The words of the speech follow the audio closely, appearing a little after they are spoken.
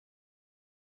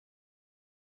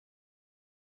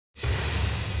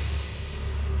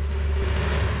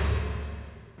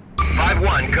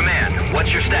5-1, Command.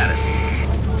 What's your status?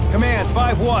 Command,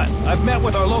 5-1. I've met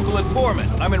with our local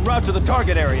informant. I'm en route to the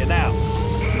target area now.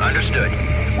 Understood.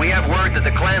 We have word that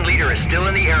the clan leader is still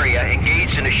in the area,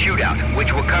 engaged in a shootout,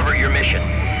 which will cover your mission.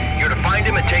 You're to find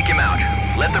him and take him out.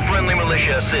 Let the friendly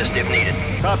militia assist if needed.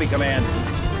 Copy, Command.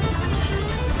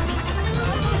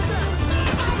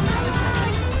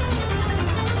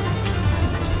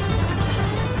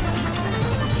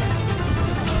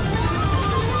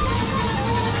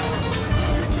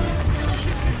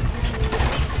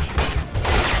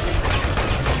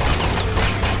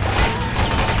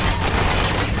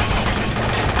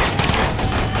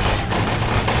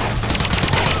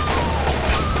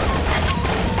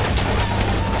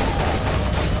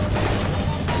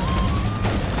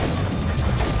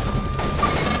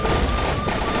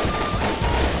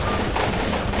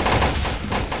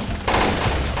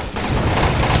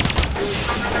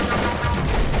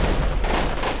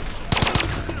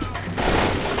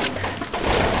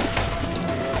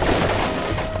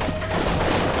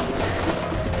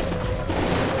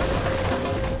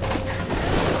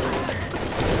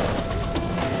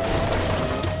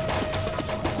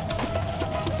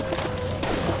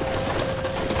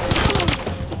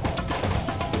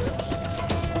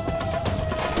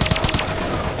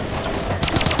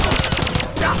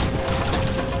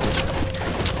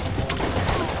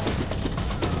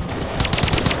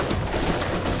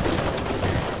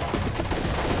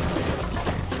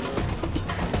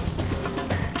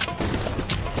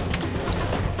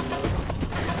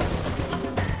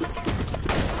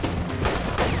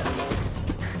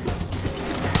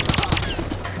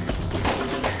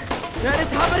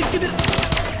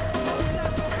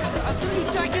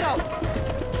 Check it out!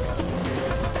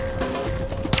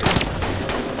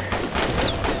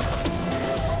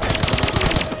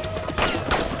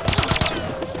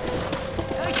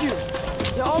 Thank you!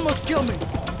 You almost killed me!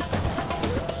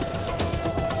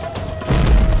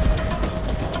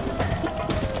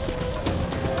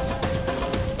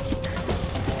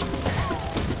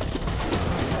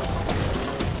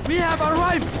 We have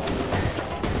arrived!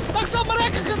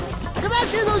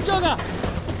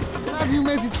 Glad you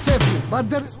made it safely, but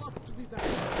there is work to be done.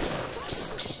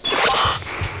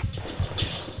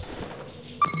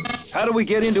 How do we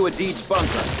get into Aidid's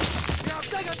bunker? We have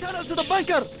taken a tunnel to the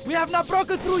bunker! We have not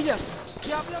broken through yet!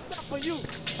 We have left that for you!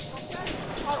 Okay?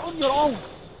 You are on your own!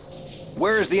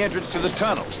 Where is the entrance to the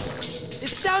tunnel?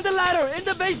 It's down the ladder, in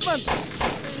the basement!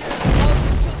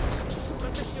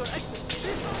 Protect your exit. We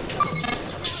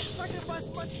have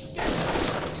sacrificed much to get.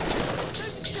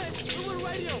 Take the step, we will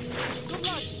radio. Good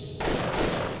luck!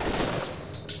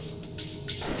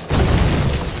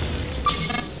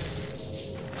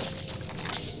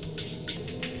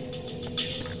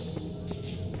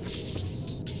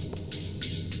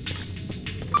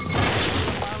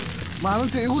 ما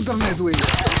أنت يقدر ندوي.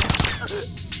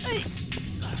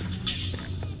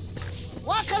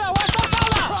 واكلا واتصل.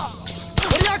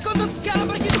 ورياكم تتكلم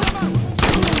بركي سما.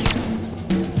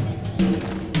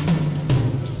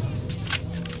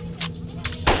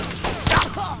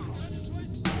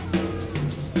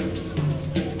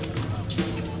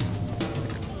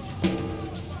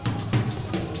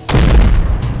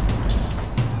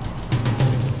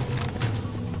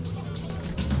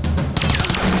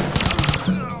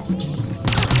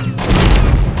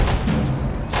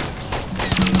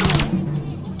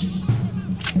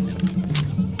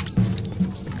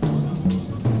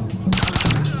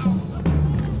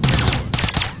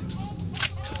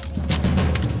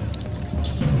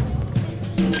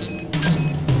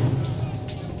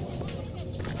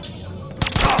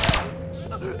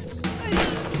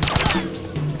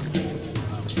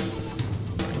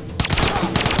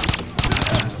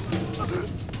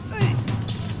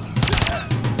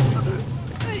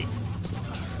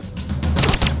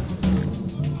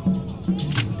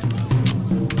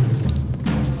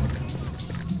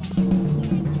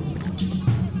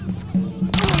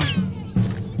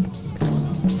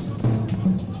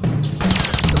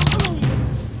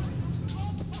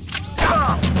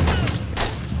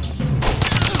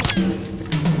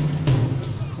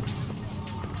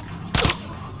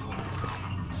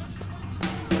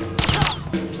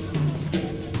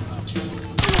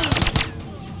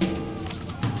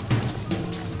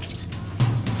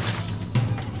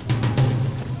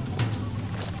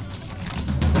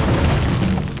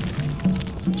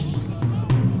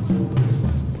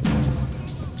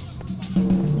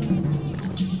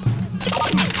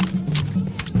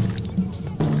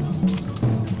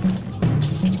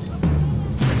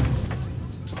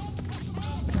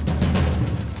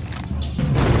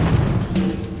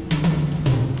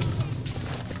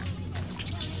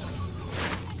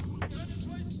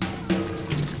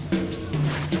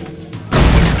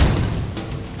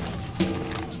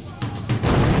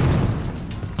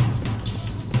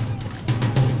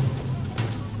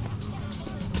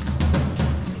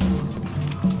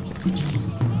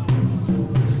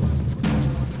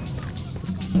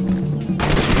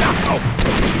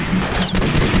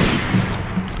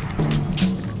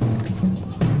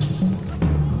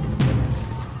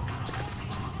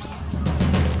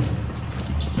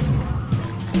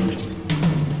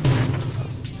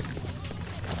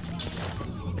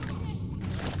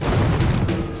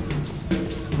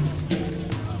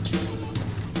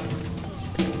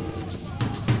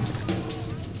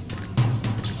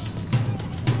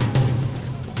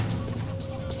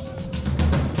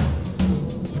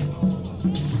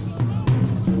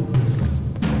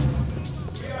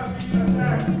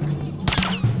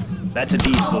 That's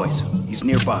Aidid's voice. He's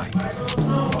nearby.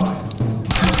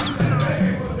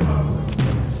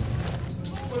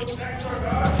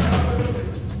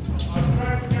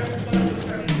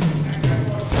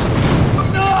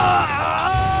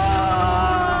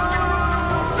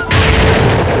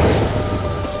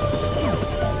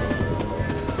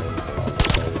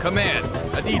 Command,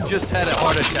 Aidid just had a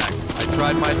heart attack. I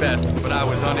tried my best, but I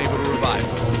was unable to revive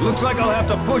him. Looks like I'll have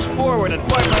to push forward and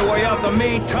fight my way out the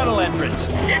main tunnel entrance.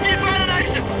 If you find an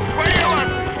exit, radio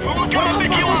us. We will come and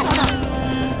pick you up.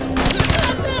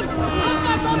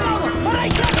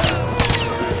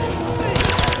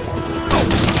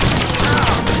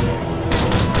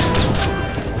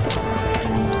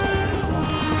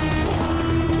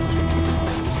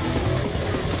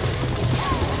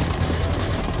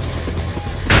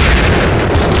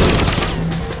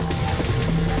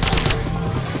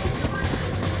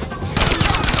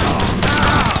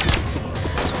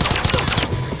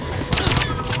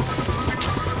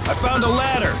 Found a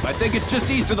ladder. I think it's just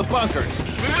east of the bunkers.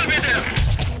 We will be there.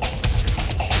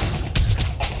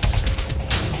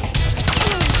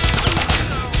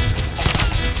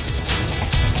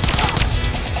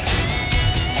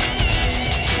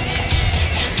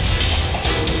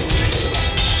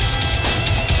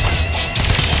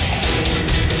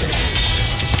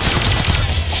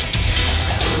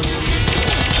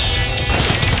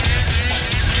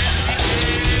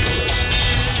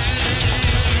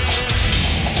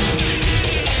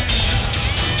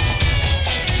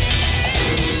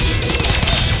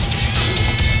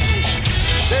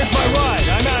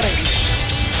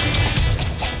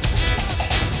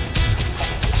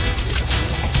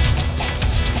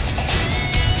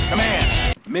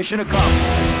 Mission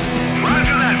accomplished.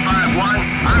 Roger that, 5-1.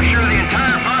 I'm sure the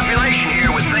entire population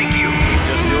here would thank you.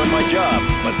 Just doing my job,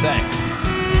 but thanks.